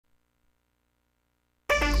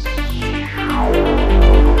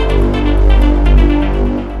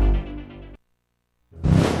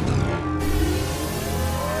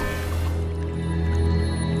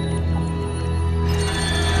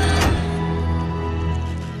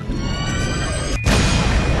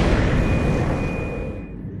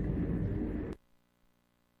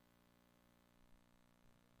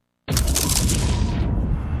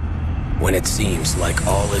When it seems like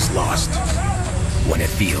all is lost. When it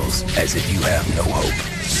feels as if you have no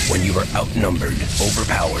hope. When you are outnumbered,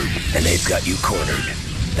 overpowered, and they've got you cornered.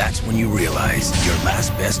 That's when you realize your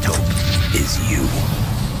last best hope is you.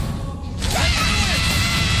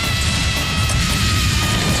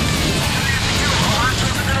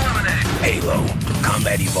 Halo.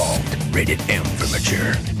 Combat Evolved. Rated M for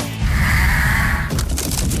mature.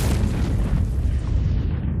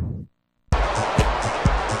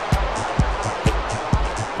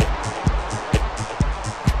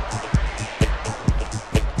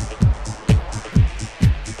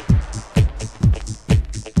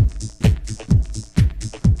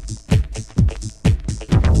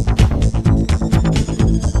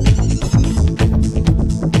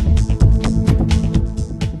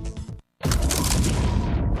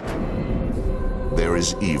 There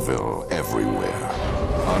is evil everywhere.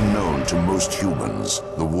 Unknown to most humans,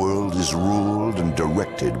 the world is ruled and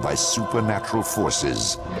directed by supernatural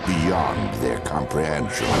forces beyond their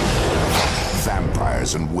comprehension.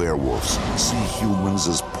 Vampires and werewolves see humans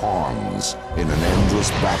as pawns in an endless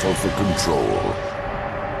battle for control.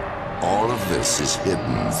 All of this is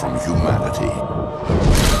hidden from humanity.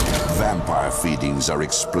 Vampire feedings are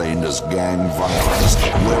explained as gang violence,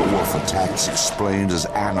 werewolf attacks explained as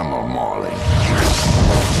animal mauling.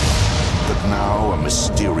 But now a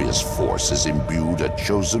mysterious force has imbued a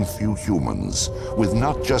chosen few humans with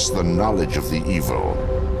not just the knowledge of the evil,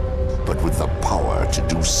 but with the power to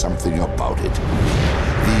do something about it.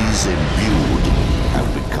 These imbued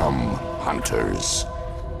have become hunters.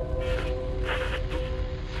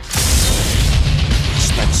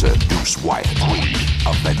 Spencer, Deuce, Wyatt, Creed,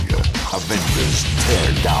 Avenger. Avengers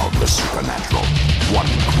tear down the supernatural, one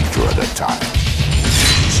creature at a time.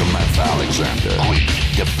 Samantha Alexander, Creed,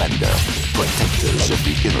 Defender, protectors of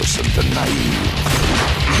the innocent and naive.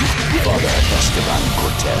 Father Esteban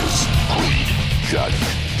Cortez, Creed, Judge.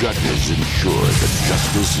 Judges ensure that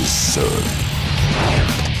justice is served.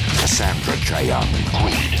 Cassandra Chayang,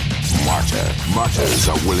 Creed, Martyr. Martyrs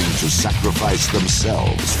are willing to sacrifice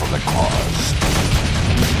themselves for the cause.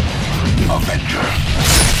 Avenger,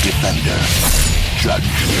 Defender, Judge,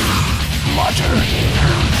 Martyr,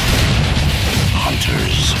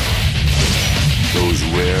 Hunters. Those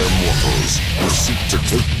rare mortals who seek to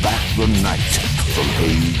take back the night from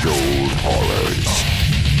age-old horrors.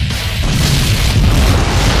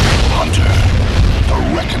 Hunter, the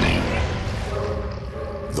Reckoning.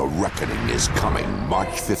 The Reckoning is coming March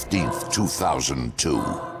 15th, 2002.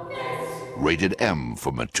 Rated M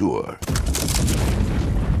for mature.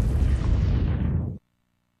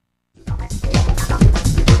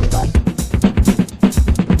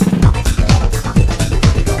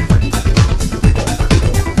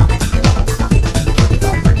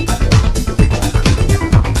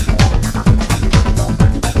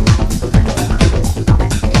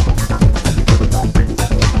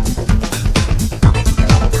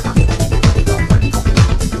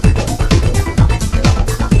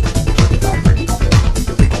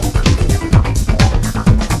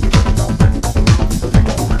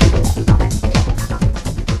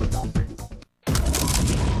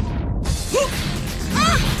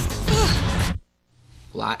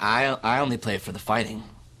 I only play it for the fighting.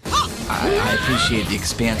 I appreciate the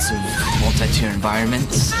expansive multi-tier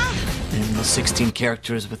environments and the 16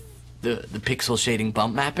 characters with the pixel shading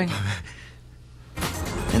bump mapping.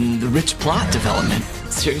 And the rich plot development.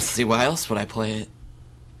 Seriously, why else would I play it?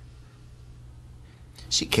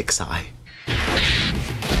 She kicks eye.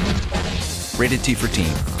 Rated T for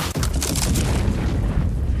teen.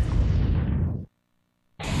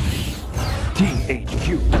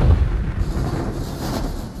 THQ.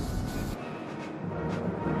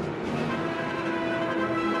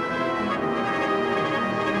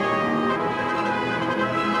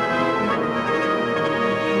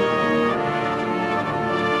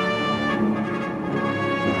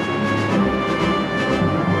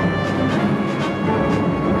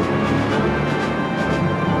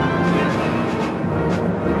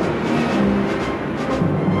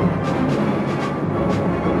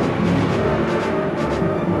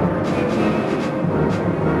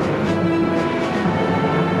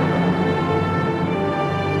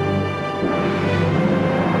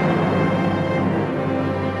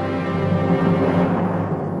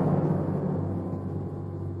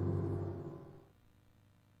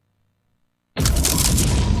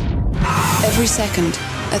 Every second,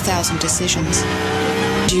 1,000 decisions.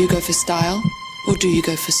 Do you go for style, or do you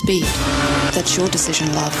go for speed? That's your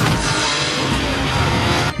decision, love.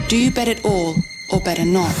 Do you bet it all, or better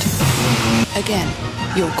not? Again,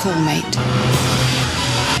 your call, mate.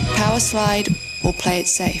 Power slide or play it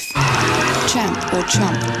safe? Champ or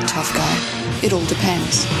chump, tough guy? It all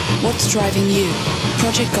depends. What's driving you?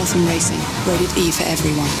 Project Gotham Racing, rated E for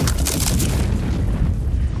everyone.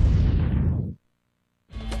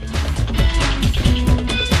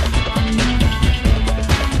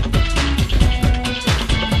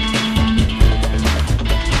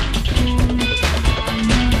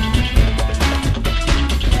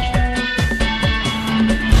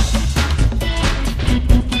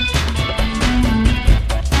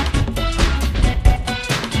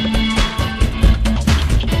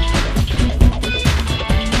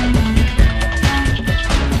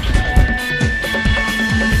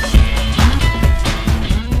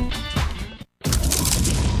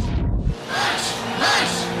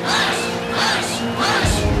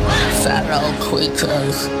 Fellow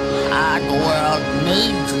creatures, our world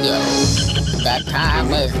needs you. The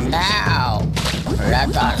time is now.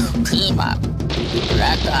 Let us team up.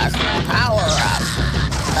 Let us power up.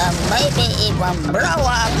 And maybe even blow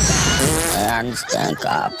up. And stink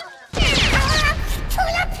up. To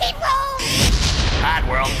the people! Odd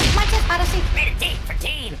World. Monsters Odyssey. Rated D for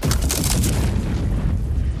teen.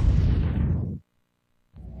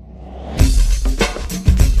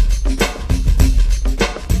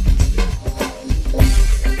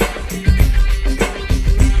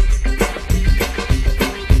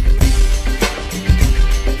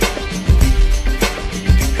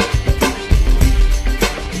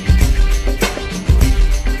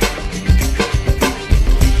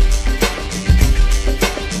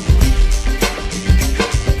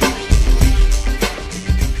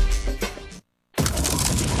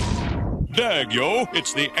 Dag, yo,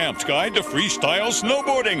 it's the Amped Guide to Freestyle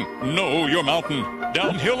Snowboarding. Know your mountain.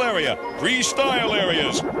 Downhill area. Freestyle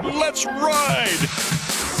areas. Let's ride!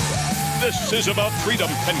 This is about freedom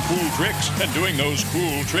and cool tricks, and doing those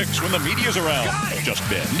cool tricks when the media's around. Just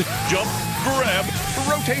bend, jump, grab,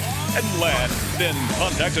 rotate, and land. Then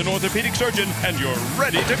contact an orthopedic surgeon, and you're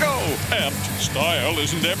ready to go. Amped style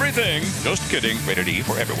isn't everything. Just kidding. Rated E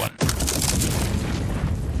for everyone.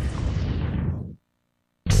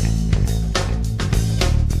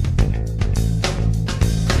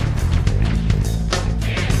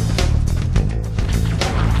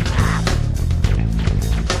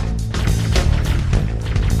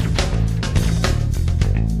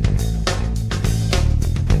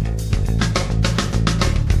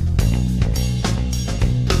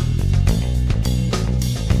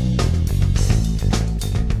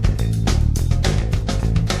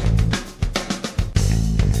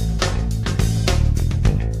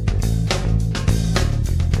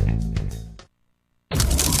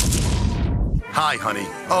 Hi, honey.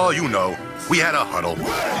 Oh, you know. We had a huddle.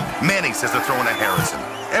 Manning says they're throwing a Harrison.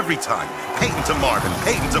 Every time. Peyton to Marvin.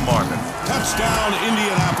 Peyton to Marvin. Touchdown,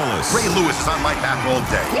 Indianapolis. Ray Lewis is on my back all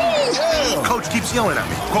day. Coach keeps yelling at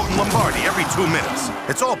me, quoting Lombardi every 2 minutes.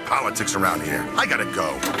 It's all politics around here. I gotta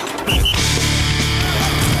go.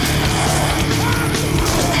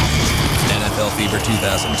 NFL Fever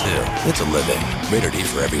 2002. It's a living. Rated E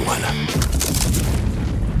for everyone.